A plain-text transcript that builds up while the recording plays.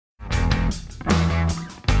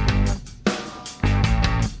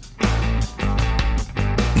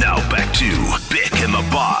Now back to Bick and the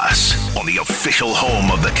Boss on the official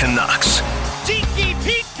home of the Canucks. Tiki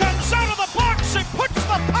Pete comes out of the box and puts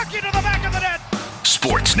the puck into the back of the net.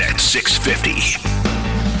 Sportsnet 650.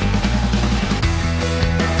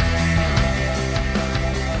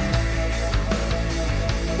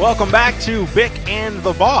 Welcome back to Bick and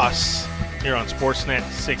the Boss here on Sportsnet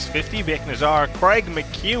 650. Bick Nazar, Craig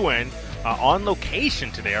McEwen on location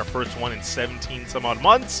today, our first one in 17 some odd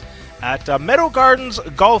months at Meadow Gardens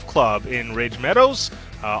Golf Club in Ridge Meadows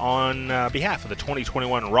on behalf of the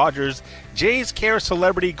 2021 Rogers Jays Care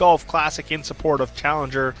Celebrity Golf Classic in support of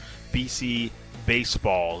Challenger BC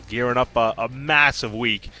Baseball. Gearing up a massive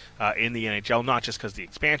week in the NHL, not just because the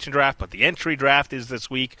expansion draft, but the entry draft is this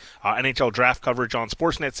week. NHL draft coverage on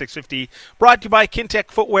Sportsnet 650, brought to you by Kintec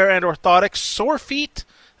Footwear and Orthotics. Sore feet,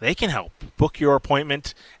 they can help. Book your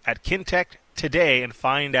appointment at Kintec today and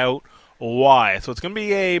find out why. So it's going to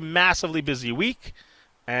be a massively busy week,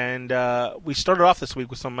 and we started off this week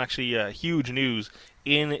with some actually huge news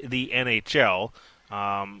in the NHL.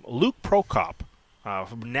 Luke Prokop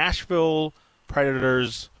from Nashville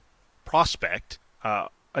Predators prospect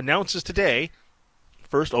announces today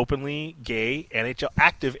first openly gay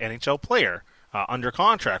active NHL player under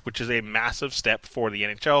contract, which is a massive step for the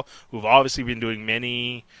NHL, who've obviously been doing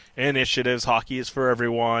many initiatives. Hockey is for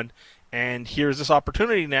everyone, and here's this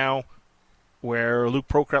opportunity now where Luke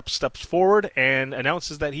Prokop steps forward and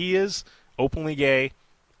announces that he is openly gay,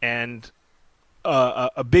 and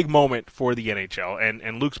a big moment for the NHL.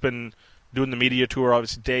 And Luke's been doing the media tour,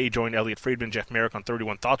 obviously, today. He joined Elliot Friedman, Jeff Merrick on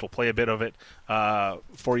 31 Thoughts. We'll play a bit of it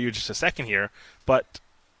for you in just a second here. But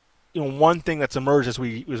one thing that's emerged as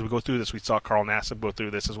we go through this, we saw Carl Nassib go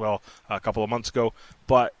through this as well a couple of months ago.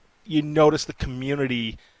 But you notice the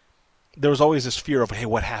community, there was always this fear of, hey,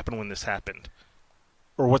 what happened when this happened?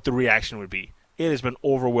 Or what the reaction would be. It has been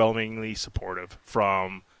overwhelmingly supportive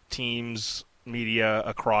from teams, media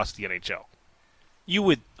across the NHL. You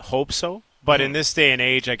would hope so. But in this day and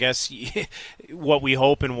age, I guess what we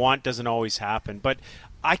hope and want doesn't always happen. But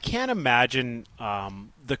I can't imagine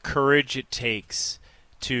the courage it takes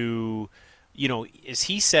to, as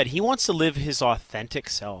he said, he wants to live his authentic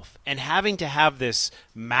self. And having to have this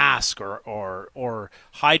mask or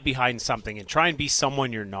hide behind something and try and be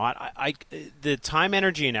someone you're not, the time,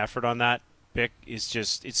 energy, and effort on that, Bick, is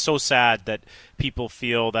just, it's so sad that people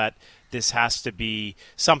feel that this has to be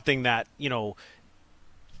something that,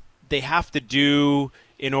 they have to do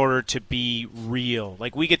in order to be real.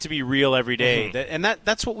 Like, we get to be real every day. Mm-hmm. And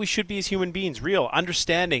that's what we should be as human beings, real,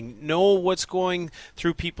 understanding, know what's going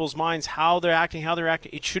through people's minds, how they're acting.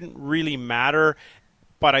 It shouldn't really matter.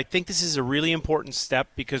 But I think this is a really important step,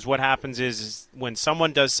 because what happens is when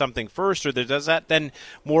someone does something first or does that, then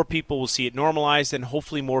more people will see it normalized, and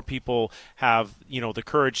hopefully more people have, the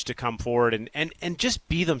courage to come forward and just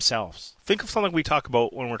be themselves. Think of something we talk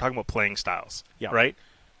about when we're talking about playing styles, right?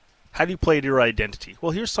 How do you play to your identity?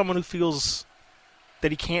 Well, here's someone who feels that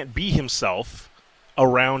he can't be himself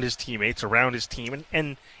around his teammates, around his team.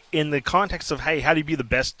 And in the context of, hey, how do you be the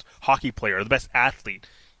best hockey player, or the best athlete?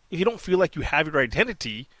 If you don't feel like you have your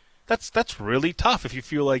identity, that's really tough. If you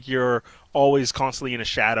feel like you're always constantly in a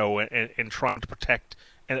shadow and trying to protect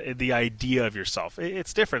the idea of yourself.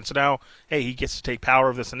 It's different. So now, hey, he gets to take power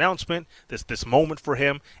of this announcement, this moment for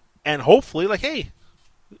him, and hopefully, hey,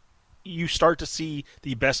 you start to see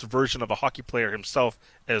the best version of a hockey player himself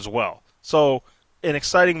as well. So, an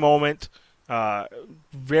exciting moment.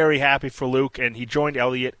 Very happy for Luke, and he joined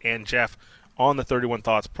Elliot and Jeff on the 31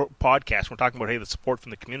 Thoughts podcast. We're talking about, the support from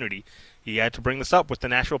the community. He had to bring this up with the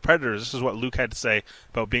Nashville Predators. This is what Luke had to say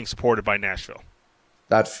about being supported by Nashville.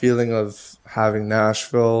 That feeling of having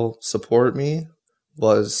Nashville support me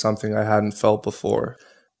was something I hadn't felt before.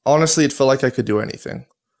 Honestly, it felt like I could do anything.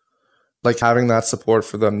 Like, having that support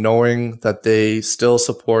for them, knowing that they still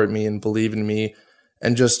support me and believe in me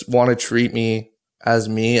and just want to treat me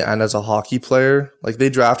and as a hockey player. Like,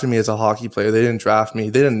 they drafted me as a hockey player. They didn't draft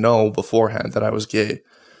me. They didn't know beforehand that I was gay.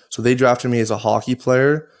 So they drafted me as a hockey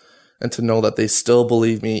player, and to know that they still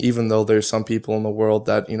believe me, even though there's some people in the world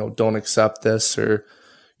that, don't accept this or,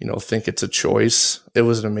 think it's a choice. It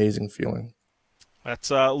was an amazing feeling.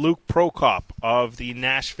 That's Luke Prokop of the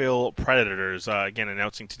Nashville Predators, again,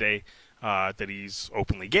 announcing today that he's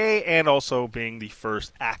openly gay, and also being the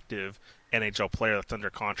first active NHL player that's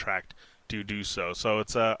under contract to do so. So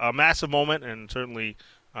it's a massive moment, and certainly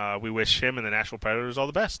we wish him and the Nashville Predators all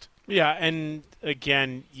the best. Yeah, and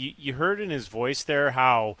again, you heard in his voice there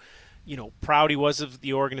how proud he was of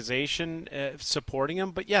the organization supporting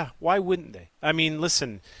him. But yeah, why wouldn't they? I mean,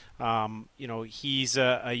 listen, he's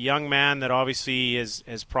a young man that obviously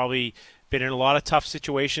has probably been in a lot of tough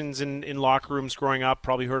situations in locker rooms growing up,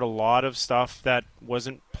 probably heard a lot of stuff that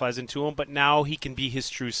wasn't pleasant to him, but now he can be his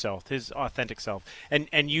true self, his authentic self.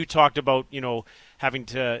 And you talked about, having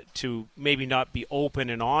to maybe not be open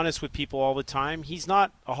and honest with people all the time. He's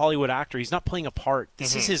not a Hollywood actor. He's not playing a part.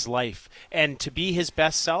 This is his life. And to be his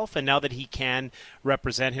best self, and now that he can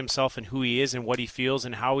represent himself and who he is and what he feels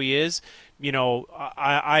and how he is,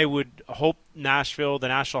 I would hope Nashville, the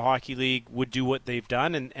National Hockey League, would do what they've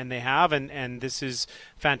done, and they have, and this is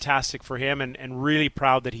fantastic for him, and really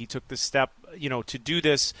proud that he took the step, to do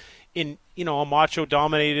this in a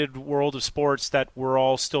macho-dominated world of sports that we're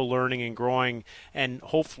all still learning and growing, and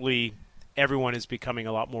hopefully everyone is becoming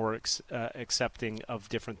a lot more accepting of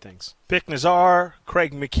different things. Bik Nizzar,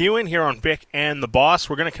 Craig MacEwen here on Bik and the Boss.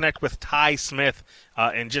 We're going to connect with Ty Smith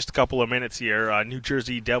in just a couple of minutes here, New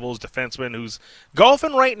Jersey Devils defenseman who's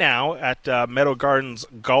golfing right now at Meadow Gardens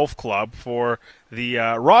Golf Club for the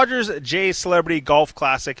Rogers J Celebrity Golf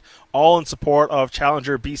Classic, all in support of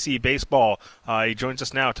Challenger BC Baseball. He joins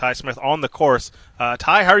us now, Ty Smith, on the course.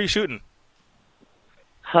 Ty, how are you shooting?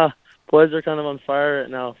 Boys are kind of on fire right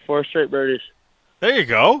now. 4 straight birdies. There you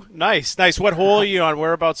go. Nice. What hole are you on?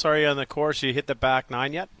 Whereabouts are you on the course? You hit the back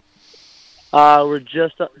 9 yet? We're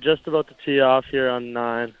just about to tee off here on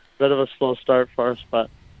 9. Bit of a slow start for us, but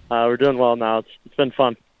we're doing well now. It's been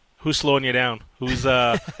fun. Who's slowing you down? Who's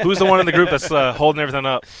the one in the group that's holding everything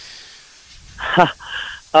up?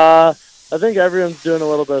 I think everyone's doing a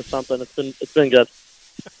little bit of something. It's been good.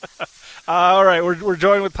 All right, we're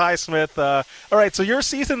joined with Ty Smith. All right, so your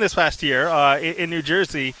season this past year in New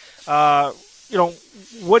Jersey, what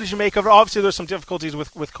did you make of it? Obviously, there's some difficulties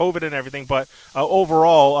with COVID and everything, but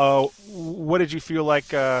overall, what did you feel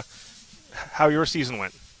like how your season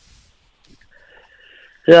went?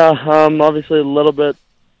 Yeah, obviously a little bit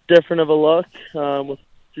different of a look with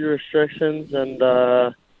few restrictions and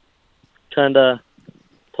kind of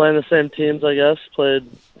playing the same teams, I guess. Played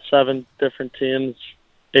 7 different teams,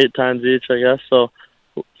 8 times each, I guess. So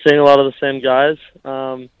seeing a lot of the same guys.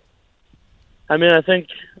 I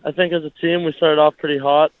think as a team we started off pretty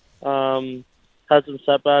hot. Had some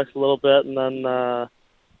setbacks a little bit, and then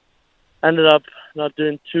ended up not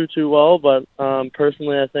doing too well. But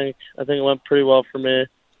personally, I think it went pretty well for me.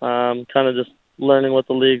 Kind of just learning what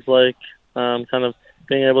the league's like, kind of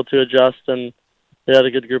being able to adjust, and we had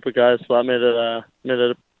a good group of guys, so that made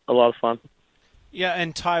it a lot of fun. Yeah,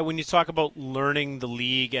 and Ty, when you talk about learning the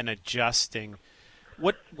league and adjusting,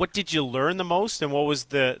 what did you learn the most, and what was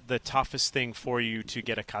the toughest thing for you to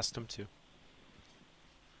get accustomed to?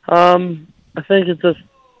 I think it's just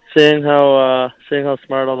seeing how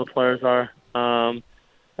smart all the players are.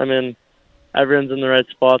 Everyone's in the right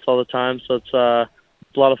spots all the time, so it's a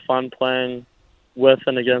lot of fun playing with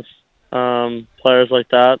and against players like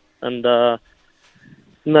that. And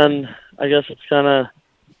then I guess it's kind of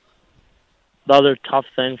the other tough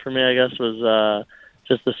thing for me, I guess, was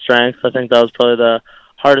just the strength. I think that was probably the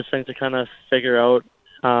hardest thing to kind of figure out.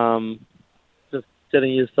 Just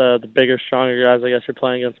getting used to the bigger, stronger guys. I guess you're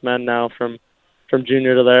playing against men now from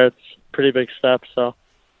junior to there. It's a pretty big step. So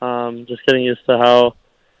just getting used to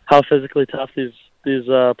how physically tough these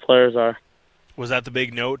players are. Was that the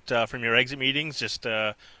big note from your exit meetings? Just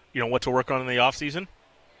what to work on in the off season?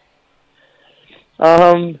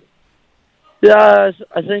 Yeah,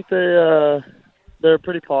 I think they're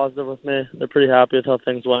pretty positive with me. They're pretty happy with how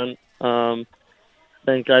things went. I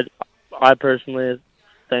think I personally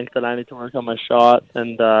think that I need to work on my shot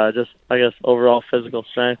and just, I guess, overall physical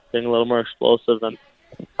strength, being a little more explosive. And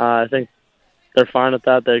I think they're fine with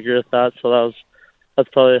that. They agree with that. So that's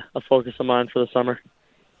probably a focus of mine for the summer.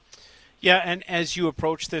 Yeah, and as you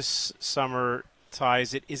approach this summer, Ty,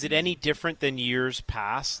 is it any different than years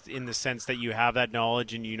past in the sense that you have that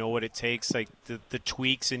knowledge and you know what it takes, like the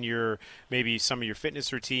tweaks in your maybe some of your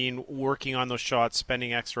fitness routine, working on those shots,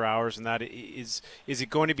 spending extra hours, and that is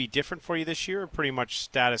it going to be different for you this year, or pretty much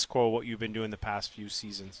status quo what you've been doing the past few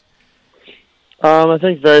seasons? I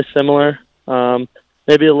think very similar.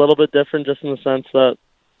 Maybe a little bit different, just in the sense that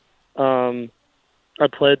I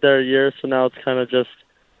played there a year, so now it's kind of just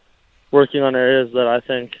working on areas that I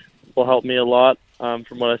think will help me a lot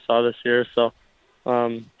from what I saw this year. So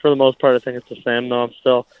for the most part, I think it's the same, though. I'm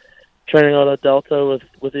still training out at Delta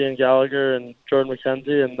with Ian Gallagher and Jordan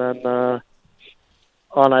McKenzie, and then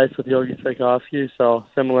on ice with Yogi Tchaikovsky. So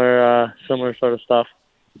similar sort of stuff.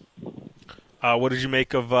 What did you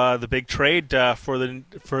make of the big trade for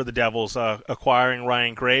the Devils acquiring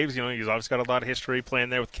Ryan Graves? You know, he's obviously got a lot of history playing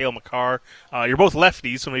there with Cale Makar. You're both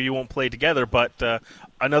lefties, so maybe you won't play together, but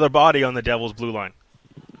another body on the Devils' blue line.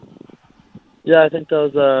 Yeah, I think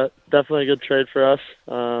that was definitely a good trade for us.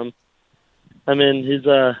 I mean, he's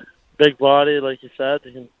a big body, like you said.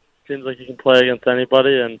 Seems like he can play against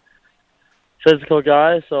anybody, and physical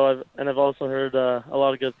guy. So I've also heard a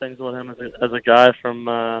lot of good things about him as a guy from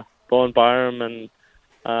Bowen Byram, and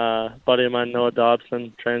a buddy of mine, Noah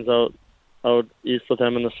Dobson, trains out east with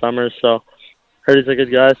him in the summer. So heard he's a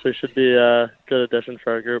good guy, so he should be a good addition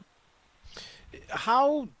for our group.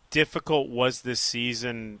 How difficult was this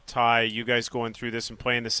season, Ty, you guys going through this and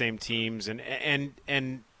playing the same teams,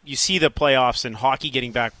 and you see the playoffs and hockey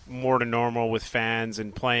getting back more to normal with fans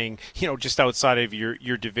and playing, you know, just outside of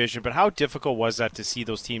your division, but how difficult was that to see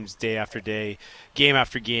those teams day after day, game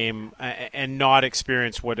after game, and not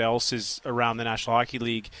experience what else is around the National Hockey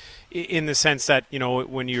League, in the sense that, you know,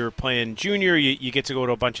 when you're playing junior, you get to go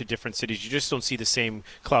to a bunch of different cities. You just don't see the same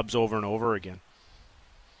clubs over and over again.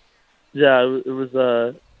 Yeah, it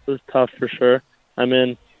was tough for sure. I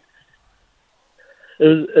mean,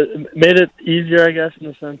 it made it easier, I guess, in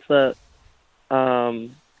the sense that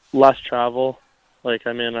less travel. Like,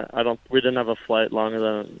 I mean, we didn't have a flight longer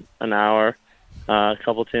than an hour. A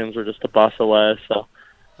couple teams were just a bus away, so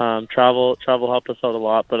travel helped us out a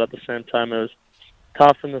lot. But at the same time, it was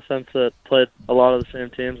tough in the sense that played a lot of the same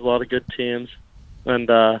teams, a lot of good teams,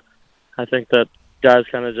 and I think that guys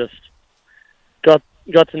kind of just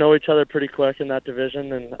got to know each other pretty quick in that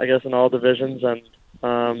division, and I guess in all divisions, and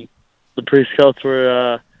the pre-scouts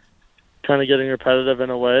were kind of getting repetitive in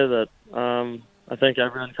a way that I think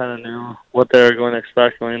everyone kind of knew what they were going to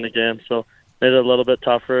expect going into the game, so made it a little bit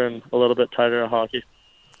tougher and a little bit tighter of hockey.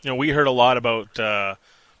 You know, we heard a lot about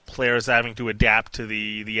players having to adapt to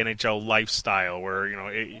the NHL lifestyle, where, you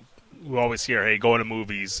know, we always hear, hey, going to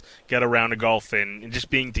movies, get a round of golf in, and just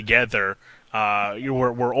being together.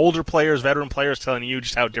 Were older players, veteran players, telling you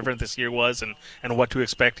just how different this year was and what to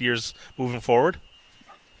expect years moving forward?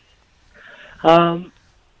 Yeah,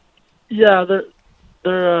 they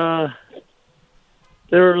were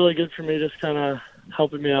really good for me, just kind of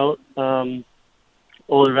helping me out.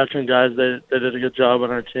 Older veteran guys, they did a good job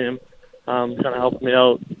on our team, kind of helping me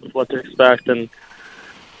out with what to expect and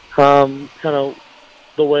kind of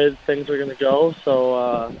the way things are going to go.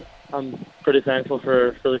 So I'm pretty thankful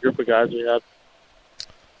for the group of guys we had.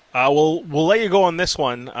 We'll let you go on this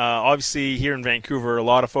one. Obviously, here in Vancouver, a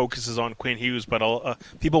lot of focus is on Quinn Hughes, but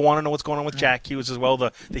people want to know what's going on with Jack Hughes as well,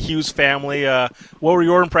 the Hughes family. What were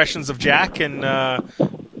your impressions of Jack, and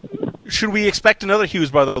should we expect another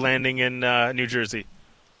Hughes brother landing in New Jersey?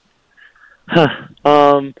 Yeah,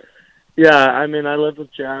 I mean, I live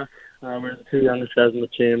with Jack. We're the two youngest guys on the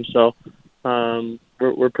team, so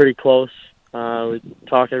we're pretty close. We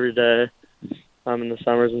talk every day in the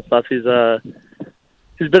summers and stuff. He's a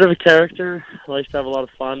bit of a character. Likes to have a lot of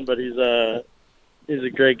fun, but he's a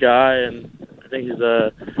great guy, and I think he's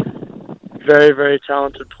a very, very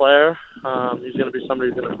talented player. He's going to be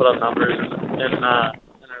somebody who's going to put up numbers in our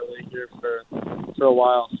league here for a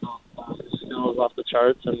while. So his skill is off the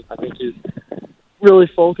charts, and I think he's really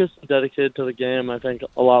focused and dedicated to the game. I think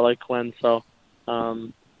a lot like Quinn. So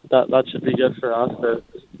that should be good for us.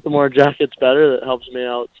 The more Jack gets better, that helps me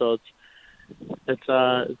out. So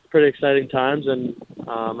it's pretty exciting times, and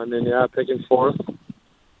I mean, yeah, picking fourth.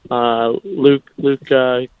 Luke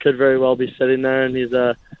could very well be sitting there, and he's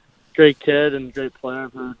a great kid and great player.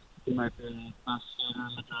 I've heard he might be the best skater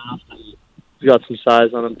in the draft, and he's got some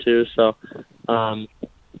size on him too. So,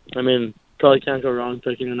 I mean, probably can't go wrong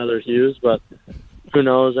picking another Hughes, but who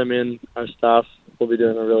knows? I mean, our staff will be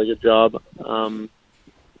doing a really good job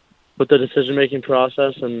with the decision-making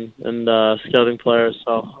process and scouting players.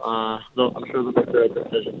 So I'm sure they'll make the right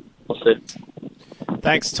decision. We'll see.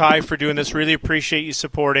 Thanks, Ty, for doing this. Really appreciate you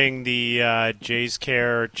supporting the Jays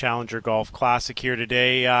Care Challenger Golf Classic here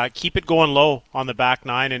today. Keep it going low on the back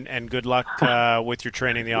nine, and good luck with your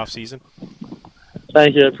training in the off-season.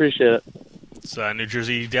 Thank you. I appreciate it. It's New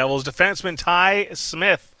Jersey Devils defenseman Ty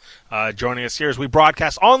Smith joining us here as we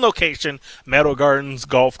broadcast on location, Meadow Gardens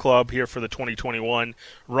Golf Club here for the 2021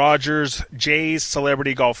 Rogers Jays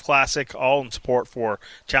Celebrity Golf Classic, all in support for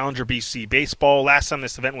Challenger BC Baseball. Last time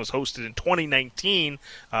this event was hosted in 2019,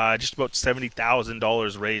 just about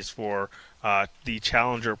 $70,000 raised for the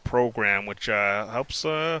Challenger program, which helps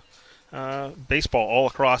baseball all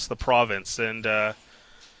across the province. And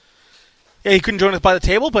yeah, he couldn't join us by the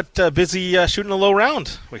table, but busy shooting a low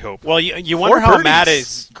round, we hope. Well, you wonder how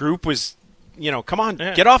Matt's group was come on,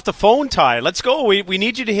 get off the phone, Ty. Let's go. We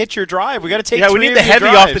need you to hit your drive. We got to take. Yeah, we need the heavy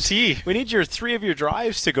off the tee. We need your 3 of your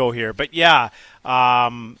drives to go here. But yeah,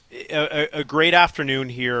 a great afternoon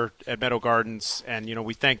here at Meadow Gardens, and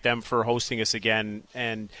we thank them for hosting us again.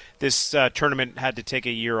 And this tournament had to take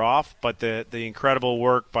a year off, but the incredible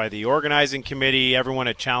work by the organizing committee, everyone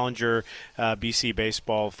at Challenger, BC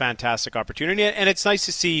Baseball, fantastic opportunity. And it's nice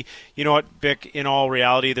to see, Bick, in all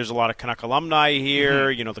reality, there's a lot of Canuck alumni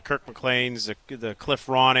here. The Kirk McLeans, the Cliff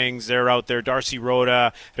Ronings, they're out there. Darcy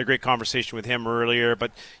Rhoda, had a great conversation with him earlier.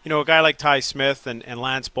 But, a guy like Ty Smith and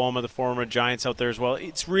Lance Boma, the former Giants, out there as well.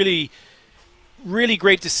 It's really, really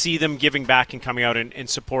great to see them giving back and coming out and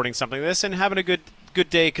supporting something like this and having a good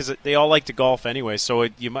day, because they all like to golf anyway. So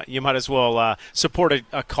you might as well support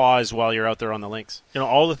a cause while you're out there on the links.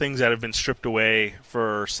 All the things that have been stripped away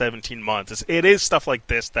for 17 months. It is stuff like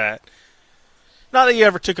this that, not that you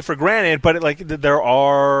ever took it for granted, but there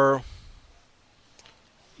are,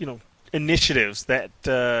 initiatives that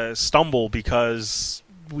stumble because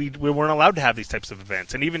we weren't allowed to have these types of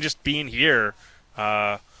events. And even just being here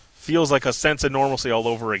feels like a sense of normalcy all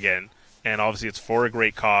over again. And obviously it's for a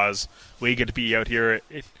great cause. We get to be out here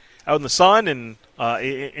out in the sun and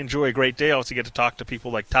enjoy a great day. Also get to talk to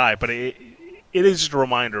people like Ty. But it is just a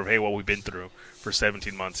reminder of, hey, what we've been through for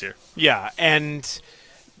 17 months here. Yeah, and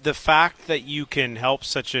the fact that you can help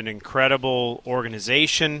such an incredible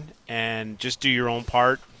organization and just do your own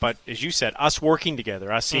part. But as you said, us working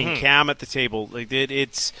together, us seeing Cam at the table,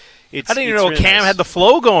 it's I didn't even know really Cam nice. Had the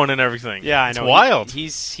flow going and everything. Yeah, I know. It's wild.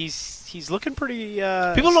 He's looking pretty.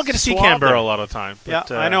 People don't get to see Cam Barrow a lot of the time. But,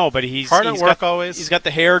 I know, but he's hard at work got, always. He's got the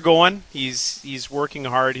hair going. He's working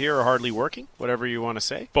hard here, or hardly working, whatever you want to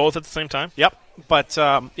say. Both at the same time. Yep. But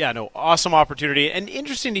awesome opportunity, and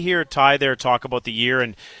interesting to hear Ty there talk about the year.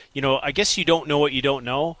 And I guess you don't know what you don't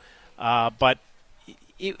know, but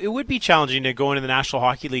it would be challenging to go into the National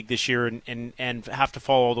Hockey League this year and have to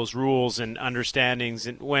follow all those rules and understandings.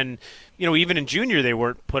 And when, even in junior, they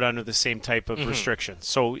weren't put under the same type of restrictions.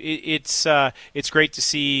 So it's great to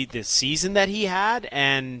see the season that he had.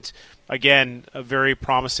 And again, a very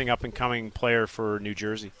promising up and coming player for New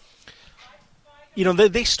Jersey.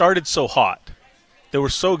 They started so hot. They were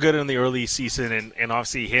so good in the early season, and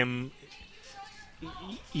obviously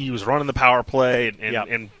he was running the power play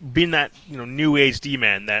and being that new age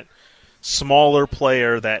D-man, that smaller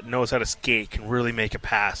player that knows how to skate, can really make a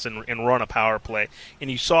pass and run a power play. And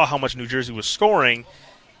you saw how much New Jersey was scoring,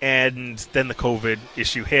 and then the COVID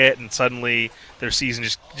issue hit, and suddenly their season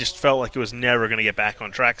just felt like it was never going to get back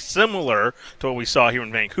on track, similar to what we saw here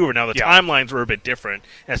in Vancouver. Now, the timelines were a bit different,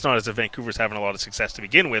 and it's not as if Vancouver's having a lot of success to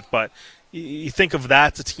begin with, but you think of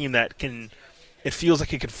that as a team that can – it feels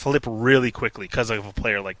like it could flip really quickly because of a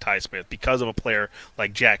player like Ty Smith, because of a player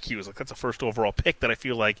like Jack Hughes. That's a first overall pick that I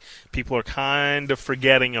feel like people are kind of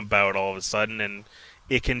forgetting about all of a sudden, and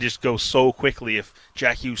it can just go so quickly if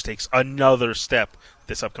Jack Hughes takes another step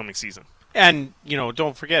this upcoming season. And,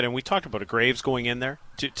 don't forget, and we talked about Graves going in there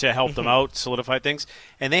to help them out, solidify things.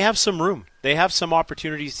 And they have some room. They have some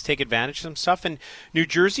opportunities to take advantage of some stuff. And New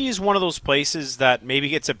Jersey is one of those places that maybe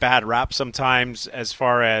gets a bad rap sometimes as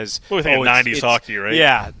far as... Well, we think of 90s hockey, right?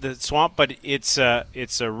 Yeah, the Swamp, but it's a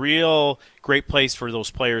real great place for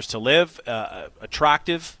those players to live,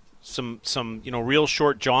 attractive, some real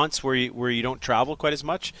short jaunts where you don't travel quite as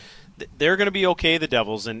much. They're going to be okay, the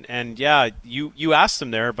Devils, and you asked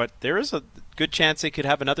them there, but there is a good chance they could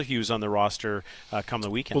have another Hughes on the roster come the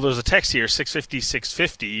weekend. Well, there's a text here,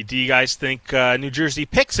 650. Do you guys think New Jersey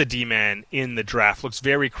picks a D-man in the draft? Looks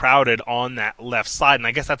very crowded on that left side, and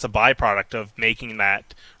I guess that's a byproduct of making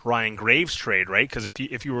that Ryan Graves trade, right? Because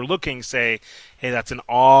if you were looking, say, hey, that's an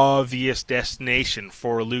obvious destination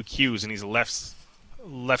for Luke Hughes, and he's a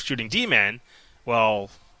left-shooting D-man, well,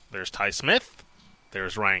 there's Ty Smith.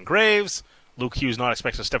 There's Ryan Graves. Luke Hughes not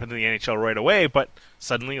expected to step into the NHL right away, but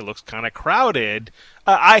suddenly it looks kind of crowded.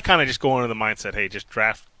 I kind of just go into the mindset, hey, just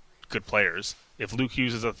draft good players. If Luke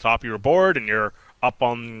Hughes is at the top of your board and you're up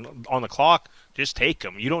on the clock, just take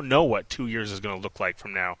him. You don't know what 2 years is going to look like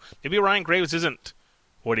from now. Maybe Ryan Graves isn't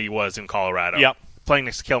what he was in Colorado. Yep. Playing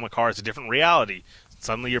next to Cale Makar is a different reality.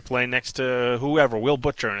 Suddenly you're playing next to whoever, Will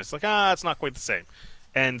Butcher, and it's like, it's not quite the same.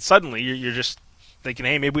 And suddenly you're just thinking,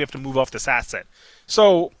 hey, maybe we have to move off this asset.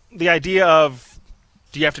 So the idea of,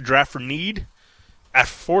 do you have to draft for need? At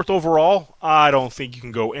 4th overall, I don't think you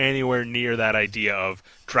can go anywhere near that idea of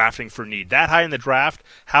drafting for need. That high in the draft,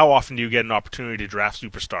 how often do you get an opportunity to draft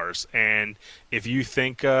superstars? And if you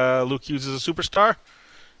think Luke Hughes is a superstar,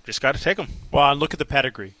 just got to take him. Well, and look at the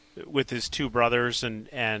pedigree with his two brothers, and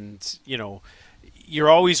you're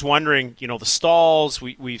always wondering, the stalls.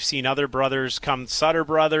 We've seen other brothers come, Sutter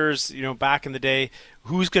brothers, back in the day.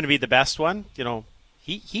 Who's going to be the best one?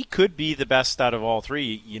 He could be the best out of all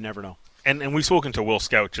three. You never know. And we've spoken to Will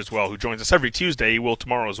Scouch as well, who joins us every Tuesday. He will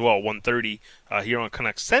tomorrow as well, 1:30 here on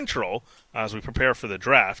Canucks Central as we prepare for the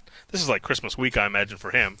draft. This is like Christmas week, I imagine,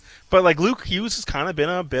 for him. But like Luke Hughes has kind of been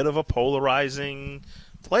a bit of a polarizing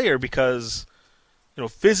player because,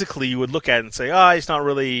 physically you would look at it and say, he's not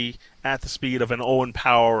really at the speed of an Owen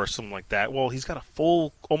Power or something like that. Well, he's got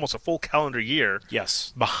almost a full calendar year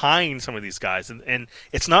behind some of these guys. And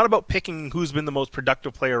it's not about picking who's been the most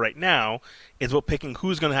productive player right now. It's about picking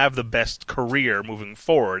who's going to have the best career moving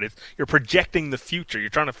forward. You're projecting the future. You're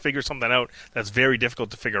trying to figure something out that's very difficult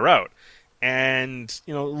to figure out. And,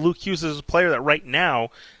 Luke Hughes is a player that right now,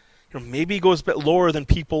 maybe goes a bit lower than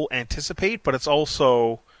people anticipate, but it's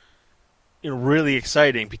also really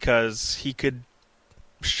exciting because he could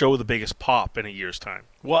show the biggest pop in a year's time.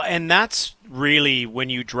 Well, and that's really when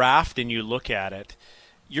you draft and you look at it.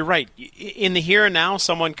 You're right. In the here and now,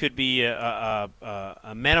 someone could be a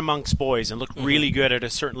man amongst boys and look really good at a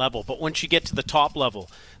certain level. But once you get to the top level,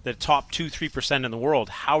 the top 2-3% in the world,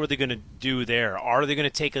 how are they going to do there? Are they going to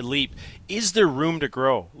take a leap? Is there room to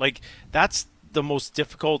grow? That's the most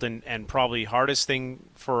difficult and probably hardest thing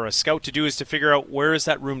for a scout to do is to figure out where is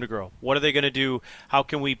that room to grow. What are they going to do? How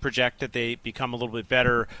can we project that they become a little bit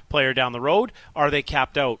better player down the road? Are they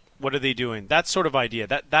capped out? What are they doing? That sort of idea.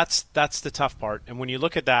 That's the tough part. And when you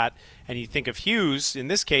look at that and you think of Hughes, in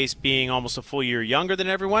this case, being almost a full year younger than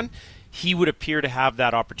everyone, he would appear to have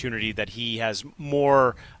that opportunity that he has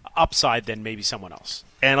more upside than maybe someone else.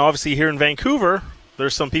 And obviously here in Vancouver,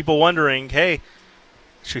 there's some people wondering, hey,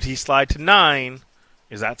 should he slide to 9?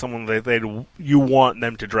 Is that someone that you want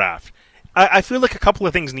them to draft? I feel like a couple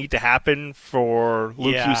of things need to happen for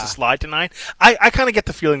Luke Hughes to slide to 9. I kind of get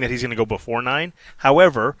the feeling that he's going to go before 9.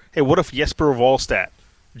 However, hey, what if Jesper Wallstedt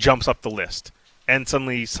jumps up the list and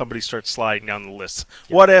suddenly somebody starts sliding down the list?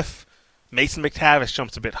 Yeah. What if Mason McTavish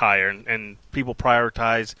jumps a bit higher and people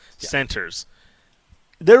prioritize centers?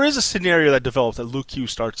 There is a scenario that develops that Luke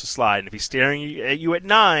Hughes starts to slide, and if he's staring at you at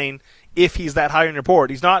 9, if he's that high on your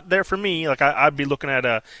board, he's not there for me. Like I'd be looking at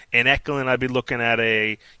an Eklund, I'd be looking at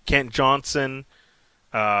a Kent Johnson.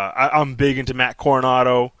 I'm big into Matt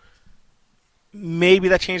Coronado. Maybe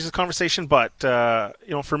that changes the conversation, but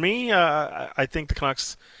for me, I think the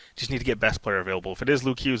Canucks just need to get best player available. If it is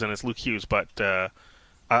Luke Hughes, then it's Luke Hughes. But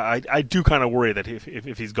I do kind of worry that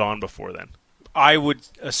if he's gone before then. I would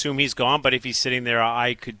assume he's gone, but if he's sitting there,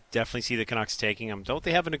 I could definitely see the Canucks taking him. Don't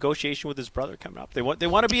they have a negotiation with his brother coming up? They want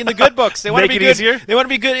to be in the good books. They want to be good. Easier. They want to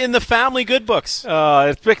be good in the family good books.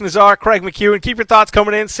 It's Bick Nazar, Craig McEwen. Keep your thoughts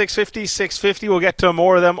coming in, 650. We'll get to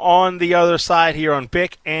more of them on the other side here on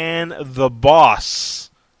Bick and the Boss,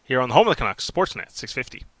 here on the home of the Canucks, Sportsnet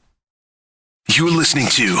 650. You're listening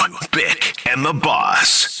to Bick and the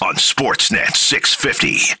Boss on Sportsnet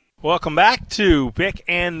 650. Welcome back to Bick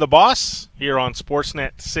and the Boss here on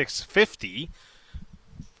Sportsnet 650.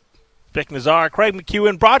 Bick Nazar, Craig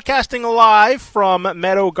McEwen, broadcasting live from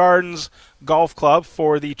Meadow Gardens Golf Club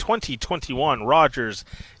for the 2021 Rogers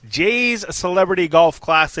Jays Celebrity Golf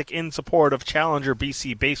Classic in support of Challenger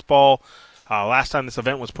BC Baseball. Last time this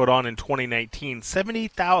event was put on in 2019, just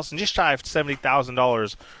shy of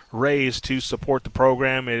 $70,000 raised to support the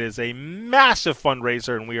program. It is a massive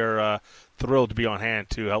fundraiser, and we are thrilled to be on hand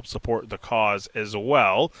to help support the cause as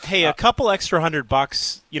well. Hey, a couple extra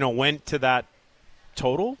 $100, went to that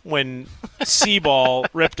total when Seaball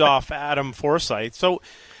ripped off Adam Forsyth. So,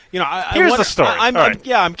 here's the story.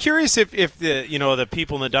 I'm curious if the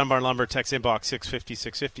people in the Dunbar Lumber text inbox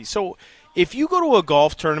 650. So, if you go to a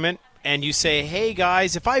golf tournament and you say, hey,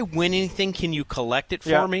 guys, if I win anything, can you collect it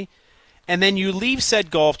for me? And then you leave said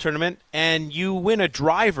golf tournament and you win a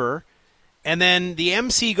driver, and then the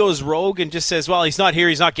MC goes rogue and just says, well, he's not here,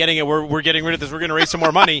 he's not getting it, we're getting rid of this, we're going to raise some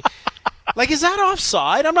more money. Is that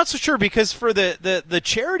offside? I'm not so sure, because for the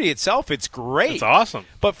charity itself, it's great. It's awesome.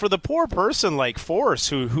 But for the poor person like Force,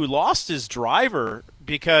 who lost his driver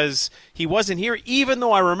because he wasn't here, even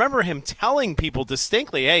though I remember him telling people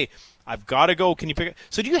distinctly, hey, I've got to go. Can you pick it?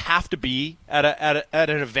 So do you have to be at an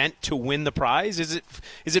event to win the prize? Is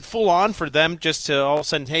it full on for them just to all of a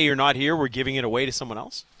sudden, hey, you're not here, we're giving it away to someone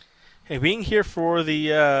else? Hey, being here for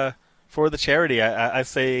the charity, I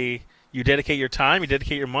say you dedicate your time, you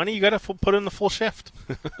dedicate your money, you got to put in the full shift.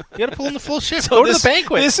 You got to pull in the full shift. So go to the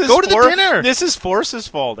banquet. Go to the dinner. This is Force's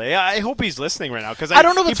fault. I hope he's listening right now, because I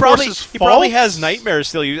don't know if it's Force's fault. He probably has nightmares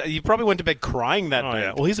still. You probably went to bed crying that night.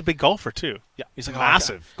 Yeah. Well, he's a big golfer too. Yeah, he's a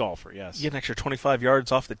massive golfer. Yes, you get an extra 25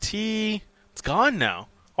 yards off the tee. It's gone now.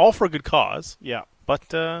 All for a good cause. Yeah, but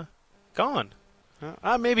gone.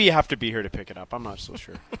 Maybe you have to be here to pick it up. I'm not so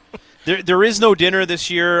sure. There is no dinner this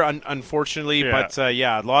year, unfortunately, but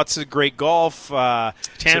lots of great golf.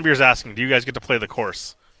 Tanbeer's asking, do you guys get to play the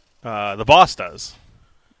course? The boss does.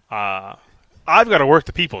 I've got to work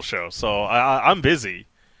the people show, so I'm busy.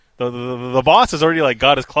 The boss has already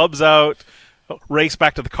got his clubs out, raced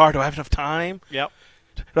back to the car. Do I have enough time? Yep.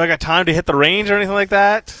 Do I got time to hit the range or anything like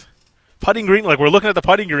that? Putting green, we're looking at the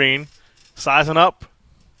putting green, sizing up.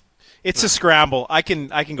 It's a scramble. I can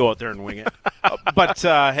go out there and wing it. But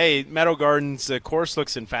hey, Meadow Gardens course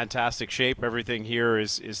looks in fantastic shape. Everything here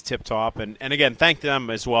is tip top, and again, thank them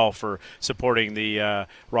as well for supporting the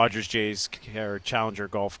Rogers Jays Challenger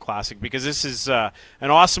Golf Classic, because this is an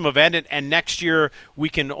awesome event, and next year we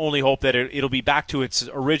can only hope that it'll be back to its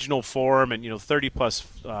original form, and 30 plus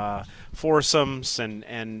foursomes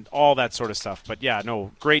and all that sort of stuff. But yeah, no,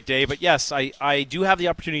 great day. But yes, I do have the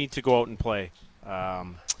opportunity to go out and play.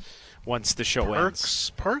 Once the show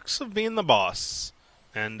ends. Perks of being the boss.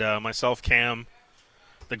 And myself, Cam,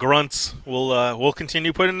 the grunts, will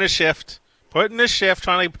continue putting in this shift,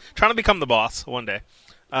 trying to become the boss one day.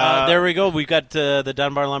 There we go. We've got the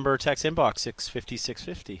Dunbar Lumber text inbox,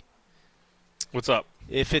 650-650. What's up?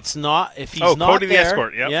 If he's not Cody there, the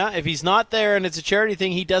escort, yep. Yeah, if he's not there and it's a charity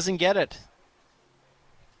thing, he doesn't get it.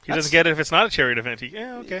 He doesn't get it if it's not a charity event.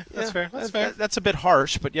 Okay, that's fair. That's fair. That's a bit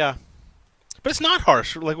harsh, but yeah. But it's not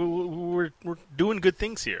harsh. We're doing good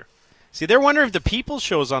things here. See, they're wondering if the People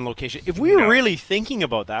Show's on location. If we were really thinking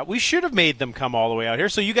about that, we should have made them come all the way out here,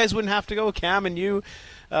 so you guys wouldn't have to go. Cam and you,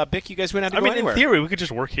 Bick, you guys wouldn't have to go anywhere. In theory, we could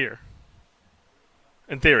just work here.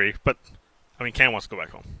 In theory, but Cam wants to go back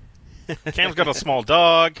home. Cam's got a small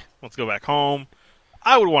dog. Wants to go back home.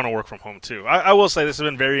 I would want to work from home too. I will say this has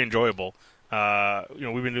been very enjoyable.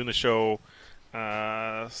 We've been doing the show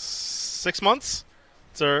 6 months.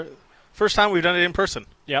 It's our first time we've done it in person.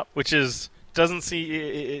 Yep. Which is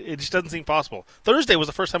it just doesn't seem possible. Thursday was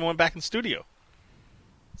the first time I went back in studio.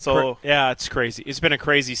 So yeah, it's crazy. It's been a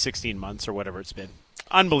crazy 16 months or whatever it's been.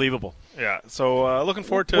 Unbelievable. Yeah. So looking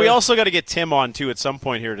forward to. We also got to get Tim on too at some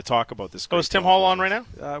point here to talk about this. Is Tim Hall on right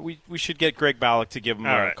now? We should get Greg Ballack to give him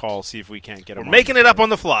a call, see if we can't get him. We're making it up on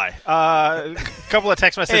the fly. A couple of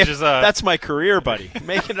text messages. Hey, that's my career, buddy.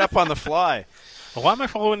 Making it up on the fly. Well, why am I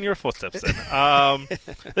following your footsteps then?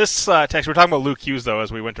 This text, we're talking about Luke Hughes, though,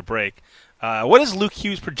 as we went to break. What is Luke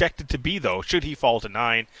Hughes projected to be, though? Should he fall to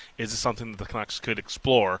 9? Is this something that the Canucks could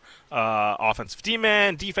explore? Offensive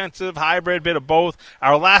D-man, defensive, hybrid, bit of both.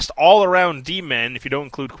 Our last all-around D-man, if you don't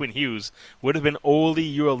include Quinn Hughes, would have been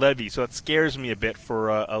Olli Juolevi. So that scares me a bit for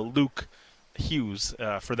a Luke Hughes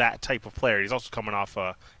for that type of player. He's also coming off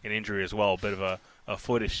an injury as well, a bit of a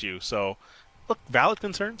foot issue. So, look, valid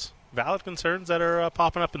concerns that are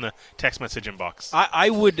popping up in the text message inbox. I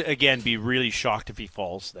would, again, be really shocked if he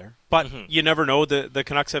falls there. But you never know. The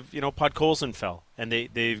Canucks have, Podkolzin fell, and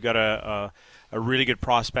they've got a really good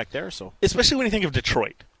prospect there. So especially when you think of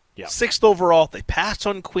Detroit. Yeah. 6th overall, they passed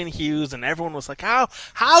on Quinn Hughes, and everyone was like,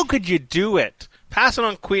 how could you do it? Passing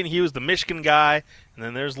on Quinn Hughes, the Michigan guy, and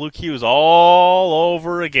then there's Luke Hughes all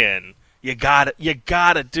over again. You got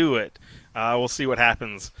do it. We'll see what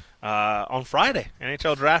happens on Friday.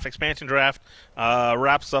 NHL draft, expansion draft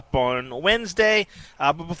wraps up on Wednesday.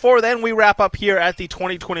 But before then, we wrap up here at the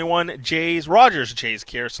 2021 Rogers Jays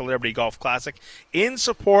Care Celebrity Golf Classic in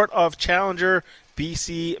support of Challenger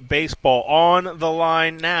BC Baseball. On the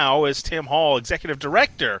line now is Tim Hall, Executive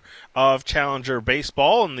Director of Challenger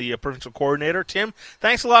Baseball and the Provincial Coordinator. Tim,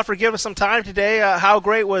 thanks a lot for giving us some time today. How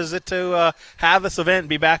great was it to have this event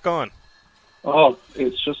be back on? Oh,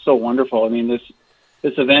 it's just so wonderful. I mean, this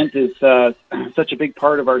event is such a big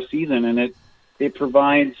part of our season, and it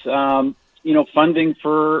provides funding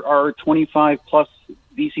for our 25+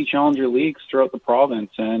 BC Challenger leagues throughout the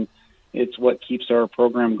province, and it's what keeps our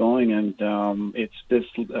program going. And it's this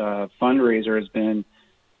fundraiser has been,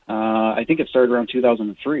 I think it started around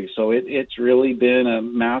 2003, so it's really been a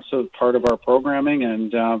massive part of our programming,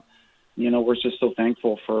 and we're just so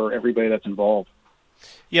thankful for everybody that's involved.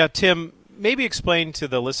 Yeah, Tim, maybe explain to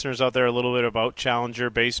the listeners out there a little bit about Challenger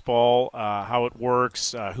Baseball, how it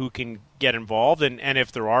works, who can get involved, and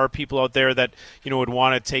if there are people out there that would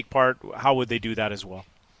want to take part, how would they do that as well?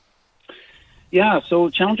 Yeah, so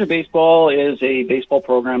Challenger Baseball is a baseball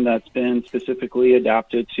program that's been specifically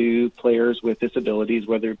adapted to players with disabilities,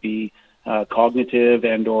 whether it be cognitive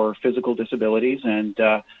and or physical disabilities. And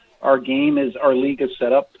our league is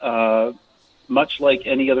set up much like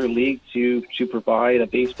any other league to provide a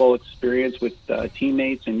baseball experience with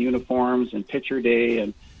teammates and uniforms and pitcher day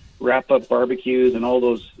and wrap-up barbecues and all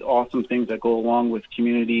those awesome things that go along with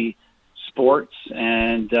community sports.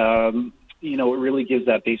 And it really gives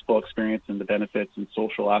that baseball experience and the benefits and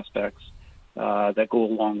social aspects that go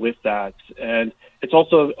along with that. And it's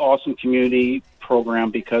also an awesome community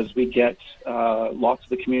program because we get lots of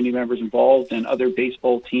the community members involved and other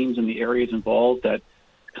baseball teams in the areas involved that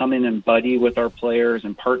come in and buddy with our players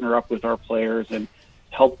and partner up with our players and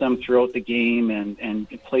help them throughout the game and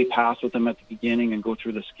play pass with them at the beginning and go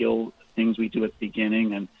through the skill things we do at the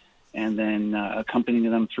beginning and then accompany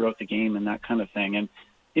them throughout the game and that kind of thing. And,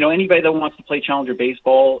 anybody that wants to play Challenger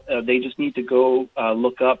Baseball, they just need to go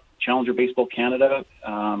look up Challenger Baseball Canada,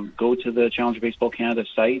 go to the Challenger Baseball Canada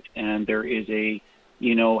site, and there is a,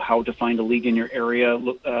 how to find a league in your area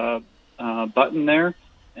button there.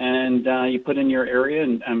 And you put in your area,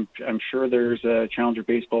 and I'm sure there's a Challenger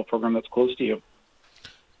Baseball program that's close to you.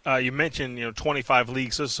 You mentioned 25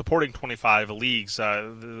 leagues, so supporting 25 leagues,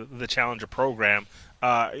 the Challenger program.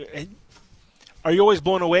 Are you always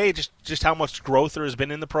blown away just how much growth there has been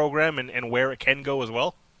in the program and where it can go as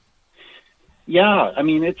well? Yeah, I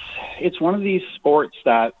mean it's one of these sports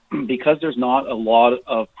that because there's not a lot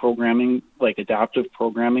of programming, like adaptive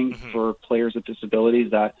programming for players with disabilities,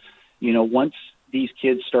 that once these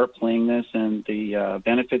kids start playing this and the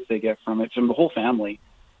benefits they get from it, from the whole family,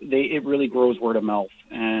 it really grows word of mouth.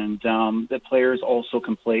 And the players also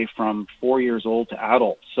can play from 4 years old to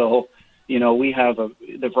adult. So, we have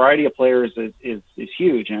the variety of players is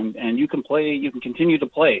huge, and you can continue to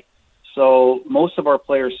play. So most of our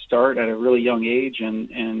players start at a really young age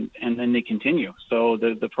and then they continue. So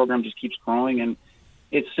the program just keeps growing, and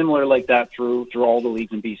it's similar like that through all the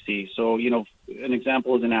leagues in BC. So, an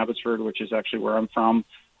example is in Abbotsford, which is actually where I'm from.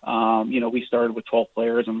 We started with 12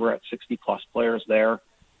 players and we're at 60 plus players there.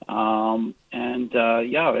 Every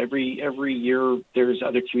year there's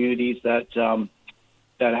other communities that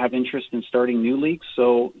have interest in starting new leagues.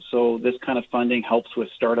 So this kind of funding helps with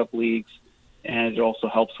startup leagues, and it also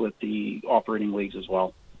helps with the operating leagues as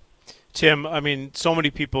well. Tim, I mean, so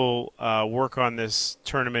many people work on this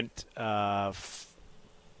tournament.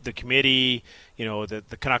 The committee,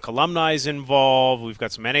 the Canuck alumni is involved. We've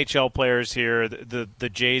got some NHL players here, the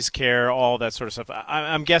Jays care, all that sort of stuff.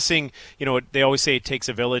 I'm guessing, they always say it takes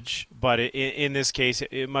a village, but in this case,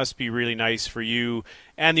 it must be really nice for you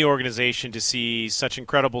and the organization to see such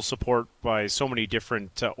incredible support by so many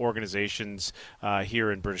different organizations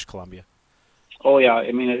here in British Columbia. Oh, yeah.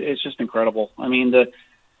 I mean, it's just incredible. I mean,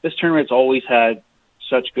 this tournament's always had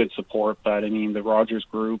such good support, but I mean, the Rogers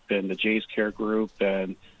Group and the Jays Care Group,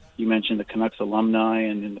 and you mentioned the Canucks alumni,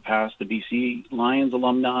 and in the past, the BC Lions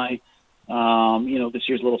alumni. This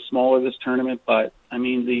year's a little smaller, this tournament, but I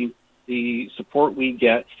mean, the support we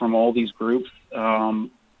get from all these groups,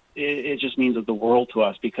 it just means the world to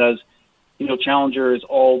us because, Challenger is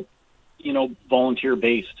all, volunteer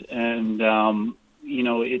based, and,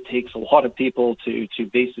 it takes a lot of people to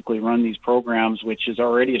basically run these programs, which is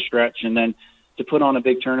already a stretch. And then to put on a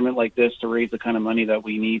big tournament like this to raise the kind of money that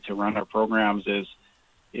we need to run our programs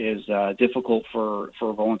is difficult for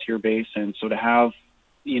a volunteer base. And so to have,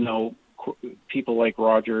 people like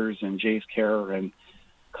Rogers and Jays Care and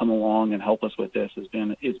come along and help us with this has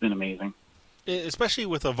been amazing. Especially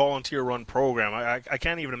with a volunteer-run program, I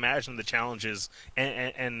can't even imagine the challenges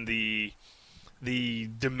and the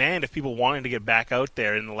demand of people wanting to get back out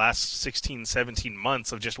there in the last 16, 17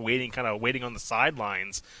 months of just waiting on the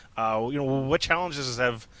sidelines. What challenges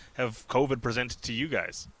have COVID presented to you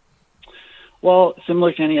guys? Well,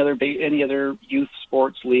 similar to any other youth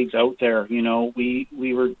sports leagues out there, we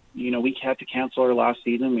had to cancel our last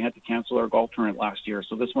season. We had to cancel our golf tournament last year.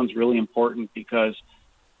 So this one's really important because,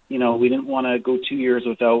 we didn't want to go 2 years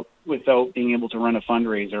without being able to run a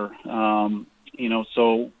fundraiser.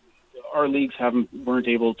 So our leagues weren't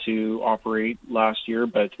able to operate last year,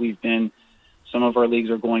 but some of our leagues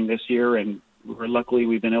are going this year, and luckily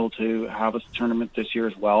we've been able to have a tournament this year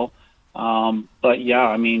as well. But yeah,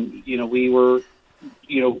 I mean, we were,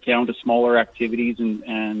 down to smaller activities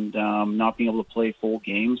and not being able to play full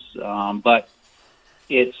games. But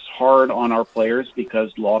it's hard on our players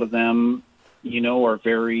because a lot of them, are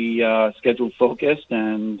very schedule focused,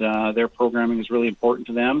 and their programming is really important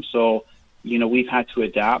to them. So, we've had to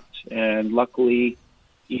adapt, and luckily,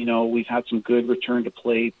 we've had some good return to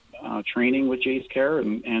play training with Jays Care,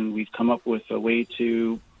 and we've come up with a way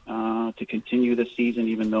to continue the season,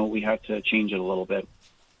 even though we had to change it a little bit.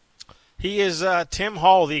 He is Tim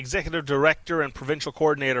Hall, the Executive Director and Provincial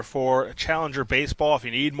Coordinator for Challenger Baseball. If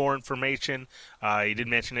you need more information, he did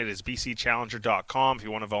mention it is bcchallenger.com. If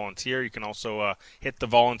you want to volunteer, you can also hit the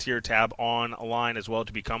volunteer tab online as well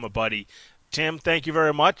to become a buddy. Tim, thank you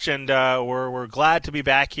very much, and we're glad to be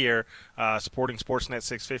back here supporting Sportsnet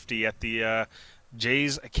 650 at the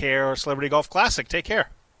Jays Care Celebrity Golf Classic. Take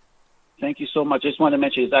care. Thank you so much. I just wanted to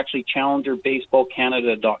mention it's actually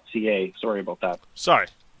challengerbaseballcanada.ca. Sorry about that. Sorry.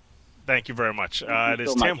 Thank you very much. It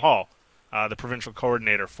is Tim Hall, the provincial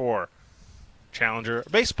coordinator for Challenger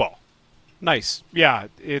Baseball. Nice. Yeah,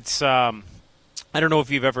 it's I don't know if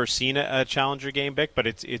you've ever seen a Challenger game, Vic, but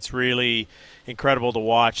it's really incredible to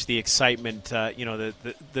watch the excitement.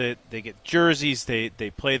 They get jerseys, they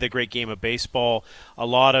play the great game of baseball, a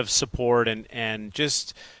lot of support, and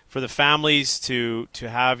just for the families to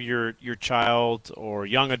have your child or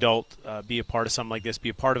young adult be a part of something like this, be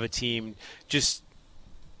a part of a team, just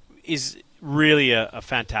is really a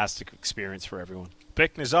fantastic experience for everyone.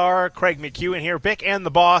 Bick Nazar, Craig McEwen here. Bick and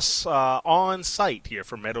the boss on site here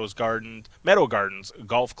for Meadow Gardens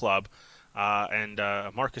Golf Club. And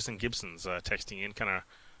Marcus and Gibson's texting in, kind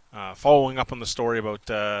of following up on the story about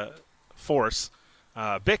Force.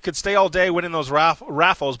 Bick could stay all day winning those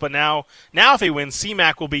raffles, but now if he wins,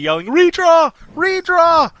 C-Mac will be yelling, "Redraw!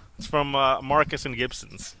 Redraw!" It's from Marcus and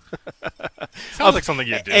Gibson's. Sounds like something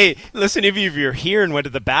you'd do. Hey, listen, if you're here and went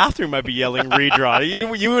to the bathroom, I'd be yelling redraw.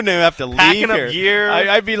 you wouldn't even have to leave Packing here. up gear.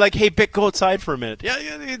 I'd be like, hey, Bick, go outside for a minute. Yeah,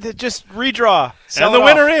 just redraw. And the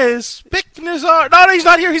winner is Bick Nazar. No, he's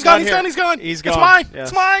not here. He's gone. He's gone. He's gone. It's mine. Yes.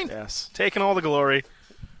 It's mine. Yes. Taking all the glory.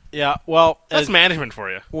 Yeah, well, That's management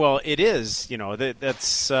for you. Well, it is.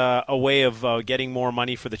 That's a way of getting more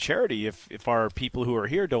money for the charity if our people who are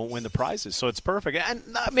here don't win the prizes. So it's perfect. And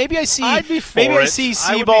maybe I see I'd be for maybe it. I see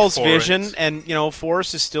I would be Seaball's for vision, it. and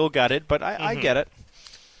Forrest is still got it, but I get it.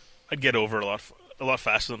 I'd get over a lot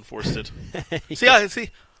faster than Forrest did. See,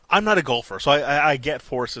 I'm not a golfer, so I get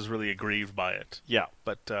Forrest is really aggrieved by it. Yeah.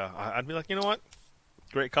 But I'd be like, you know what?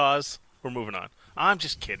 Great cause. We're moving on. I'm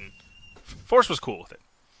just kidding. Forrest was cool with it.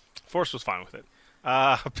 Forrest was fine with it.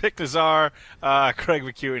 Bick Nazar, Craig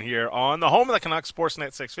McEwen here on the home of the Canucks,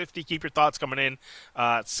 Sportsnet 650. Keep your thoughts coming in.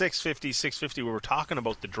 650, where we're talking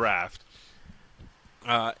about the draft.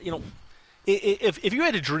 If you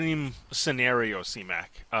had a dream scenario,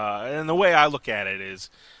 C-Mac, and the way I look at it is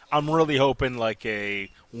I'm really hoping like a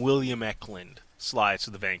William Eklund slides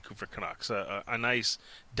to the Vancouver Canucks, a nice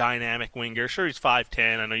dynamic winger. Sure, he's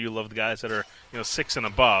 5'10". I know you love the guys that are 6 and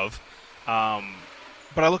above.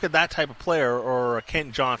 But I look at that type of player, or a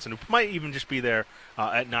Kent Johnson, who might even just be there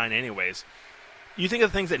at 9 anyways. You think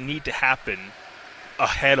of the things that need to happen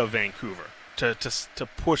ahead of Vancouver to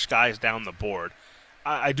push guys down the board.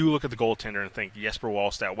 I do look at the goaltender and think Jesper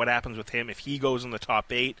Wallstedt. What happens with him if he goes in the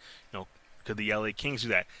top 8? Could the LA Kings do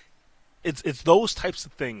that? It's those types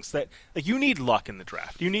of things that you need luck in the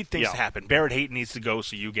draft. You need things to happen. Barrett Hayton needs to go,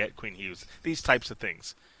 so you get Quinn Hughes. These types of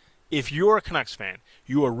things. If you're a Canucks fan,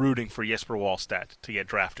 you are rooting for Jesper Wallstedt to get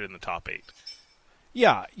drafted in the top 8.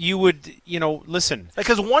 Yeah, you would, listen.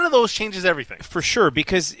 Because one of those changes everything. For sure,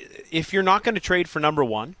 because if you're not going to trade for number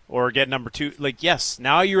 1 or get number 2, yes,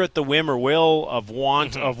 now you're at the whim or will of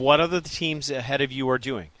want of what other teams ahead of you are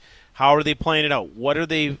doing. How are they playing it out? What are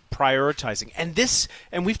they prioritizing?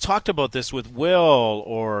 And we've talked about this with Will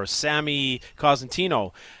or Sammy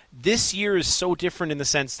Cosentino. This year is so different in the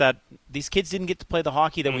sense that these kids didn't get to play the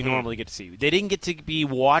hockey that we normally get to see. They didn't get to be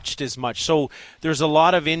watched as much. So there's a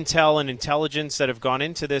lot of intel and intelligence that have gone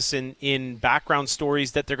into this in background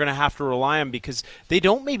stories that they're going to have to rely on because they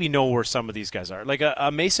don't maybe know where some of these guys are. Like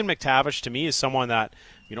a Mason McTavish to me is someone that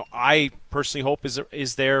I personally hope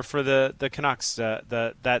is there for the Canucks.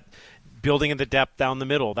 That building in the depth down the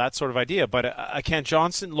middle, that sort of idea. But a Kent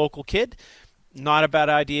Johnson, local kid. Not a bad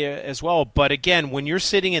idea as well. But again, when you're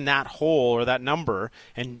sitting in that hole or that number,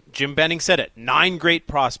 and Jim Benning said it, 9 great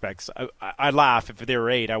prospects. I laugh if there were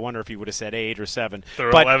 8. I wonder if he would have said 8 or 7. There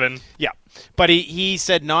were 11. Yeah. But he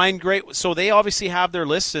said 9 great. So they obviously have their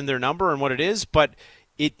lists and their number and what it is, but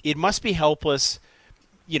it must be helpless.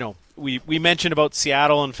 We mentioned about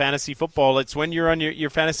Seattle and fantasy football. It's when you're on your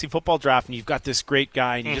fantasy football draft and you've got this great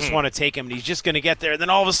guy and you just want to take him and he's just going to get there. And then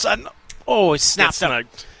all of a sudden, it snaps up.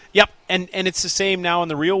 Yep, and it's the same now in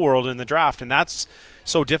the real world in the draft, and that's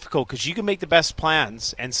so difficult because you can make the best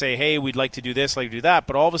plans and say, hey, we'd like to do this, like to do that,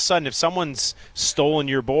 but all of a sudden if someone's stolen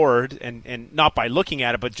your board, and not by looking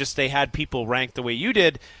at it, but just they had people ranked the way you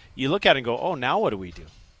did, you look at it and go, oh, now what do we do?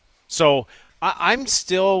 So I'm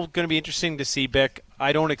still going to be interesting to see Bick.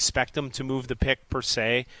 I don't expect them to move the pick per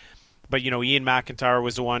se. But, Ian McIntyre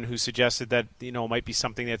was the one who suggested that, it might be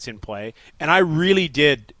something that's in play. And I really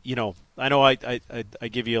did, I know I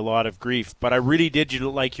give you a lot of grief, but I really did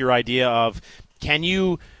like your idea of can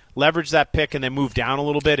you leverage that pick and then move down a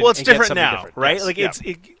little bit? Well, it's and different get now, different. right? Yes.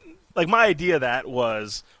 Like my idea of that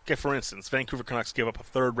was, okay, for instance, Vancouver Canucks give up a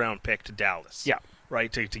 3rd-round pick to Dallas. Yeah.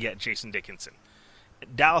 Right, to get Jason Dickinson.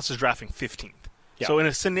 Dallas is drafting 15th. Yeah. So in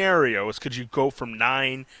a scenario, could you go from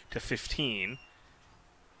 9 to 15?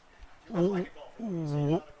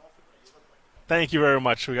 Thank you very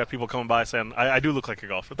much. We got people coming by saying I do look like a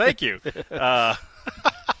golfer. Thank you.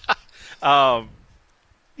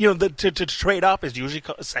 To trade up is usually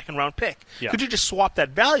a second-round pick. Yeah. Could you just swap that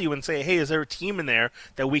value and say, hey, is there a team in there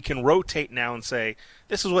that we can rotate now and say,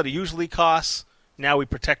 this is what it usually costs, now we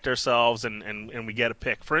protect ourselves and we get a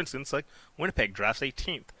pick. For instance, like Winnipeg drafts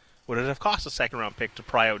 18th. Would it have cost a second-round pick to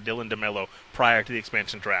pry out Dylan DeMello prior to the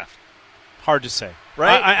expansion draft? Hard to say.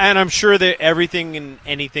 Right? And I'm sure that everything and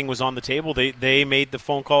anything was on the table. They made the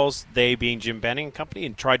phone calls, they being Jim Benning and company,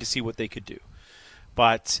 and tried to see what they could do.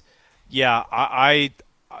 But, yeah,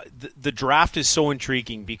 the draft is so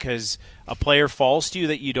intriguing because a player falls to you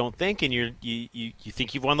that you don't think, and you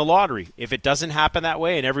think you've won the lottery. If it doesn't happen that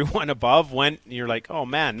way, and everyone above went, you're like, oh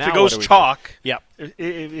man, now if it goes chalk, yeah.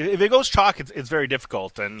 If it goes chalk, it's very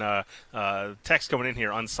difficult. And text coming in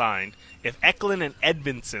here unsigned. If Eklund and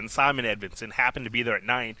Simon Edmondson, happen to be there at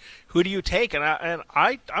 9, who do you take? And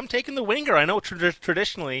I'm taking the winger. I know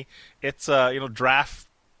traditionally it's draft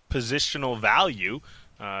positional value.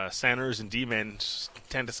 Centers and D-men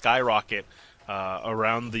tend to skyrocket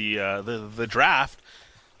around the draft.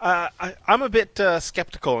 I'm a bit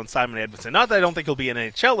skeptical on Simon Edmondson. Not that I don't think he'll be an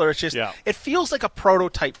NHLer. It's just It feels like a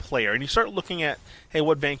prototype player. And you start looking at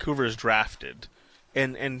what Vancouver has drafted,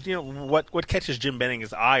 and what catches Jim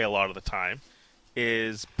Benning's eye a lot of the time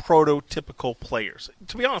is prototypical players.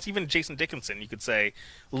 To be honest, even Jason Dickinson, you could say,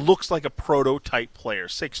 looks like a prototype player.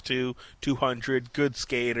 6'2", 200, good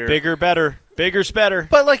skater. Bigger, better. Bigger's better.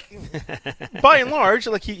 But, by and large,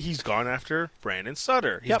 he's gone after Brandon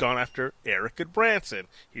Sutter. He's gone after Eric Goodbranson.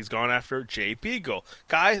 He's gone after Jay Beagle.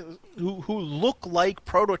 Guys who look like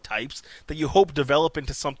prototypes that you hope develop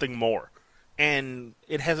into something more. And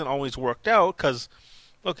it hasn't always worked out because,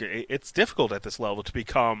 look, it's difficult at this level to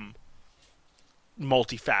become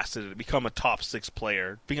multifaceted, become a top 6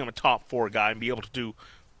 player, become a top 4 guy, and be able to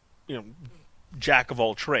do, jack of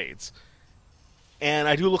all trades. And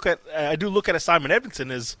I do look at a Simon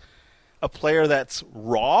Edmondson as a player that's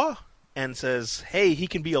raw and says, hey, he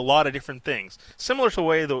can be a lot of different things. Similar to the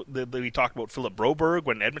way that we talked about Philip Broberg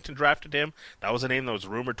when Edmonton drafted him. That was a name that was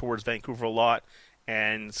rumored towards Vancouver a lot.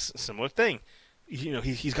 And similar thing.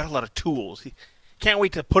 He's got a lot of tools. He can't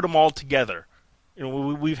wait to put them all together.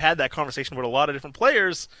 We've had that conversation with a lot of different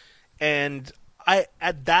players, and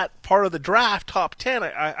at that part of the draft, top 10,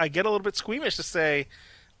 I get a little bit squeamish to say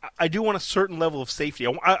I do want a certain level of safety.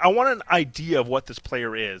 I want an idea of what this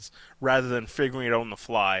player is rather than figuring it out on the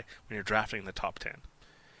fly when you're drafting the top 10.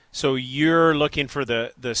 So you're looking for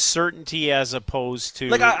the certainty as opposed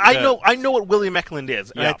to I know what William Eklund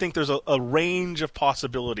is, and I think there's a range of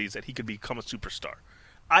possibilities that he could become a superstar.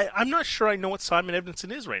 I'm not sure I know what Simon Edmondson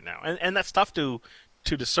is right now, and that's tough to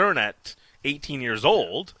discern at 18 years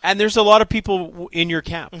old. And there's a lot of people in your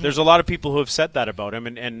camp. Mm-hmm. There's a lot of people who have said that about him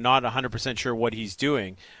and not 100% sure what he's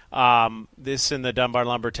doing. This in the Dunbar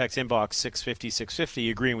Lumber text inbox, 650,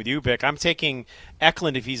 agreeing with you, Bick. I'm taking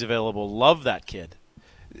Eklund if he's available. Love that kid.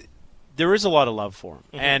 There is a lot of love for him.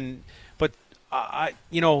 Mm-hmm. But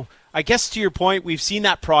I guess to your point, we've seen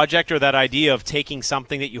that project or that idea of taking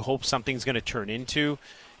something that you hope something's going to turn into.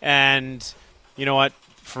 And you know what?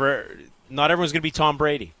 Not everyone's going to be Tom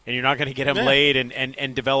Brady, and you're not going to get him laid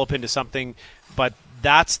and develop into something. But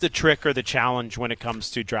that's the trick or the challenge when it comes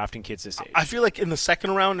to drafting kids this age. I feel like in the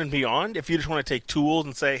second round and beyond, if you just want to take tools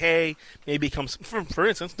and say, hey, maybe comes for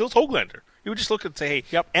instance, Nils Höglander. You would just look and say,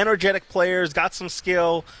 hey, energetic players, got some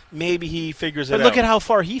skill, maybe he figures it out. But look at how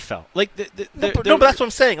far he fell. But that's what I'm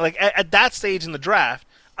saying. Like at that stage in the draft,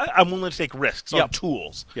 I'm willing to take risks on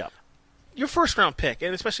tools. Yeah. Your first round pick,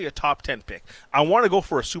 and especially a top 10 pick, I want to go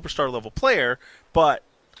for a superstar level player, but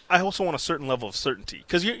I also want a certain level of certainty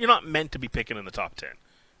because you're not meant to be picking in the top 10.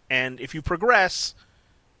 And if you progress,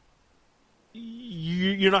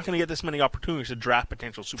 you're not going to get this many opportunities to draft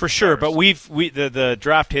potential superstars. For sure, but the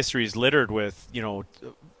draft history is littered with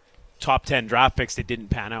top 10 draft picks that didn't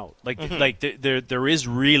pan out. There is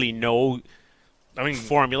really no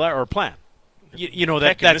formula or plan.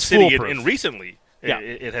 That's foolproof. And recently. Yeah.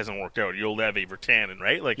 It hasn't worked out. Juolevi, Virtanen,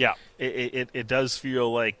 right? It does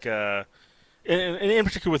feel like, and in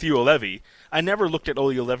particular with Juolevi, I never looked at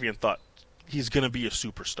Olli Juolevi and thought he's going to be a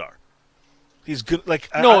superstar. He's good. He's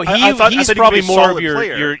probably more of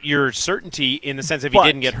your certainty in the sense if he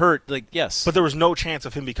didn't get hurt. Yes, but there was no chance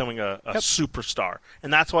of him becoming a superstar,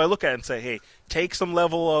 and that's why I look at it and say, hey, take some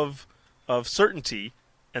level of certainty,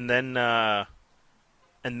 and then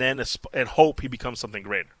hope he becomes something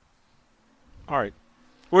greater. All right.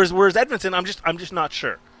 Whereas Edmondson, I'm just not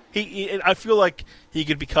sure. I feel like he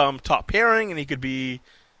could become top pairing and he could be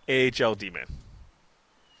AHL D-man.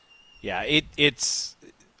 Yeah, it's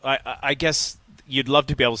I guess you'd love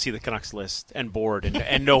to be able to see the Canucks list and board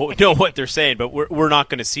and know what they're saying, but we're not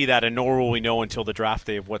going to see that, and nor will we know until the draft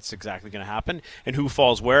day of what's exactly going to happen and who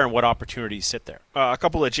falls where and what opportunities sit there. A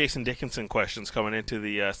couple of Jason Dickinson questions coming into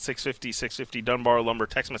the 650 Dunbar Lumber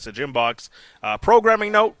text message inbox.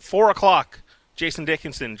 Programming note, 4 o'clock. Jason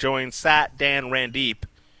Dickinson joins Sat, Dan, Randeep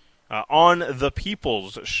on The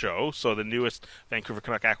People's Show. So the newest Vancouver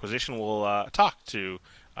Canuck acquisition will talk to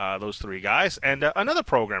those three guys. And another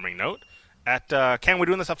programming note, can we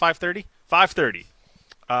do this at 5:30?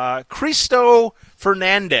 5:30. Cristo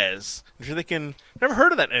Fernandez. If you're thinking, never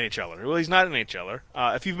heard of that NHLer. Well, he's not an NHLer.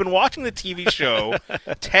 If you've been watching the TV show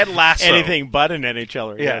Ted Lasso. Anything but an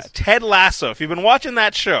NHLer, yeah, yes. Ted Lasso. If you've been watching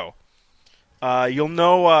that show, you'll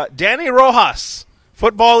know Danny Rojas,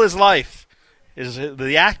 Football is Life.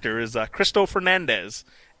 The actor is Cristo Fernandez.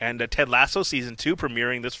 And Ted Lasso Season 2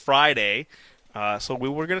 premiering this Friday. So we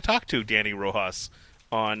were going to talk to Danny Rojas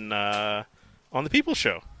on The People's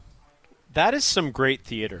Show. That is some great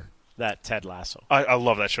theater, that Ted Lasso. I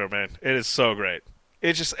love that show, man. It is so great.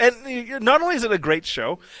 It's just, and not only is it a great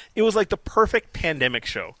show, it was like the perfect pandemic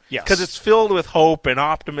show. Yes. Because it's filled with hope and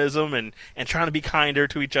optimism and trying to be kinder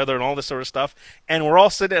to each other and all this sort of stuff. And we're all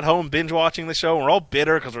sitting at home binge watching the show. And we're all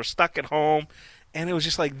bitter because we're stuck at home. And it was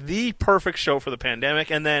just like the perfect show for the pandemic.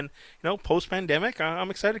 And then, post-pandemic, I'm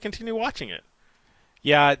excited to continue watching it.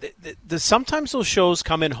 Yeah, sometimes those shows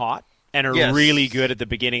come in hot and are Yes. really good at the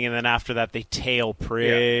beginning, and then after that they tail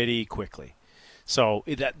pretty quickly. So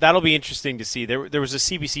that'll be interesting to see. There was a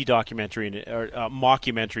CBC documentary or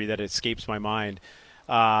mockumentary that escapes my mind,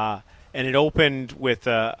 and it opened with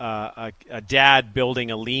a dad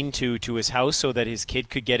building a lean-to to his house so that his kid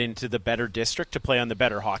could get into the better district to play on the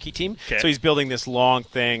better hockey team. Okay. So he's building this long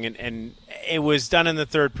thing, and it was done in the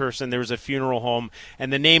third person. There was a funeral home,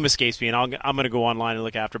 and the name escapes me, and I'm going to go online and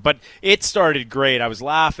look after it. But it started great. I was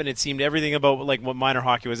laughing. It seemed everything about like what minor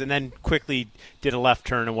hockey was, and then quickly did a left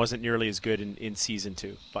turn and wasn't nearly as good in season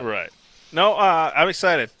 2. But. Right. No, I'm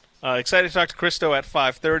excited. Excited to talk to Cristo at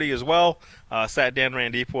 5:30 as well. Sat Dan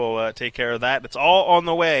Randeep will take care of that. It's all on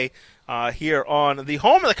the way here on the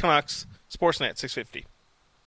home of the Canucks, Sportsnet 650.